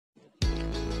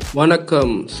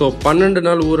வணக்கம். 12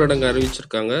 நாள் ஊரடங்கு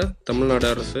அறிவிச்சிருக்காங்க தமிழ்நாடு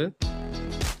அரசு.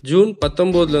 ஜூன்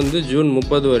 19லேருந்து ஜூன்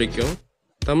 30 வரைக்கும்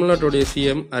தமிழ்நாட்டுடைய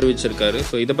சிஎம் அறிவிச்சிருக்காரு.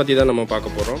 ஸோ இதை பற்றி தான் நம்ம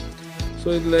பார்க்க போகிறோம். ஸோ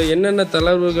இதில் என்னென்ன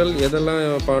தளர்வுகள் எதெல்லாம்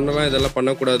பண்ணலாம், இதெல்லாம்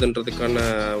பண்ணக்கூடாதுன்றதுக்கான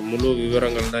முழு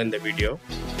விவரங்கள் தான் இந்த வீடியோ.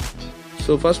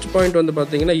 ஸோ ஃபர்ஸ்ட் பாயிண்ட் வந்து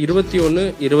பார்த்தீங்கன்னா 21,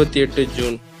 28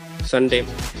 ஜூன் சண்டே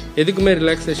எதுக்குமே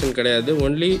ரிலாக்ஸேஷன் கிடையாது.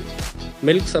 Only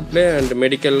milk supply and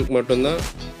medical மட்டும்தான்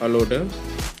அலோடு.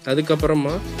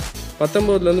 அதுக்கப்புறமா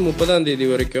 19லேருந்து 30ஆம் தேதி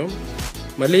வரைக்கும்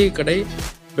மளிகை கடை,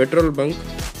 பெட்ரோல் பங்க்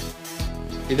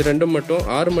இது ரெண்டும் மட்டும்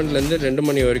 6 மணிலேருந்து 2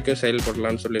 மணி வரைக்கும்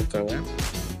செயல்படலான்னு சொல்லியிருக்காங்க.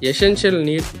 எசென்ஷியல்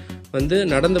நீட் வந்து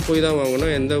நடந்து போய் தான்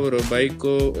வாங்கணும். எந்த ஒரு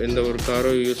பைக்கோ எந்த ஒரு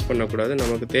காரோ யூஸ் பண்ணக்கூடாது.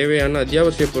 நமக்கு தேவையான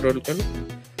அத்தியாவசிய பொருட்கள்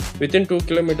வித்தின் 2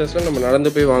 கிலோமீட்டர்ஸில் நம்ம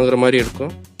நடந்து போய் வாங்குற மாதிரி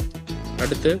இருக்கும்.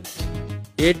 அடுத்து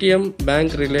ஏடிஎம்,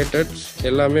 பேங்க் ரிலேட்டட்ஸ்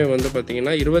எல்லாமே வந்து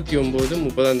பார்த்திங்கன்னா 29,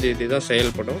 30ஆம் தேதி தான்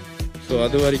செயல்படும். ஸோ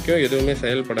அது வரைக்கும் எதுவுமே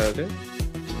செயல்படாது.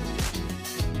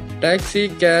 டாக்ஸி,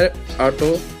 கேர், ஆட்டோ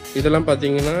இதெல்லாம்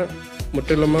பார்த்திங்கன்னா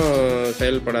முற்றிலுமாக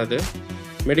செயல்படாது.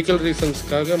 மெடிக்கல்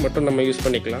ரீசன்ஸ்க்காக மட்டும் நம்ம யூஸ்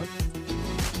பண்ணிக்கலாம்.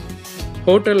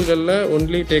 ஹோட்டல்களில்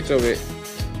only take away,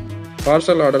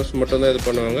 parcel orders மட்டும்தான் இது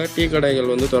பண்ணுவாங்க. டீ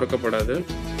கடைகள் வந்து திறக்கப்படாது.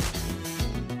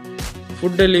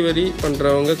 ஃபுட் டெலிவரி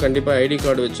பண்ணுறவங்க கண்டிப்பாக ஐடி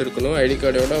கார்டு வச்சுருக்கணும். ஐடி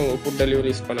கார்டோட அவங்க ஃபுட்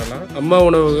டெலிவரிஸ் பண்ணலாம். அம்மா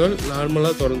உணவுகள்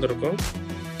நார்மலாக திறந்துருக்கும்.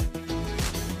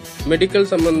 மெடிக்கல்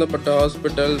சம்மந்தப்பட்ட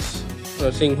ஹாஸ்பிட்டல்ஸ்,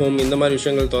 நர்சிங் ஹோம் இந்த மாதிரி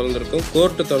விஷயங்கள் திறந்துருக்கும்.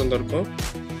 கோர்ட்டு திறந்துருக்கும்.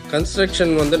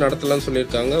 கன்ஸ்ட்ரக்ஷன் வந்து நடத்தலாம்னு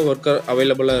சொல்லியிருக்காங்க, ஒர்க்கர்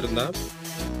அவைலபிளாக இருந்தால்.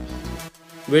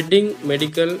 வெட்டிங்,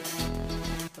 மெடிக்கல்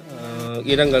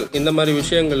இடங்கள் இந்த மாதிரி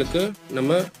விஷயங்களுக்கு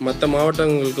நம்ம மற்ற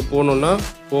மாவட்டங்களுக்கு போகணுன்னா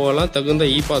போகலாம்,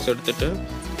 தகுந்த பாஸ் எடுத்துகிட்டு.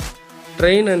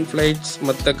 ட்ரெயின் அண்ட் ஃப்ளைட்ஸ்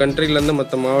மற்ற கண்ட்ரிலேருந்து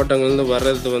மற்ற மாவட்டங்கள்லேருந்து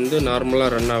வர்றது வந்து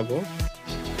நார்மலாக ரன் ஆகும்.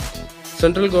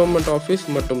 சென்ட்ரல் கவர்மெண்ட் ஆஃபீஸ்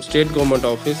மற்றும் ஸ்டேட் கவர்மெண்ட்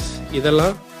ஆஃபீஸ்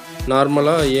இதெல்லாம்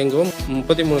நார்மலாக இயங்கும்.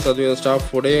 33% ஸ்டாஃப்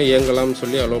உடைய இயங்கலாம்னு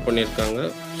சொல்லி அலோவ் பண்ணியிருக்காங்க.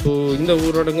 ஸோ இந்த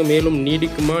ஊரடங்கு மேலும்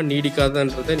நீடிக்குமா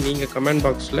நீடிக்காதான்றதை நீங்கள் கமெண்ட்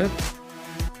பாக்ஸில்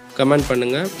கமெண்ட்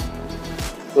பண்ணுங்கள்.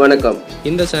 வணக்கம்.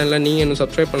 இந்த சேனலை நீங்கள் இன்னும்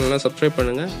சப்ஸ்கிரைப் பண்ணலன்னா சப்ஸ்கிரைப்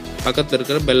பண்ணுங்கள். பக்கத்தில்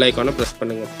இருக்கிற பெல் ஐக்கானை ப்ரெஸ்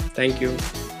பண்ணுங்கள். தேங்க்யூ.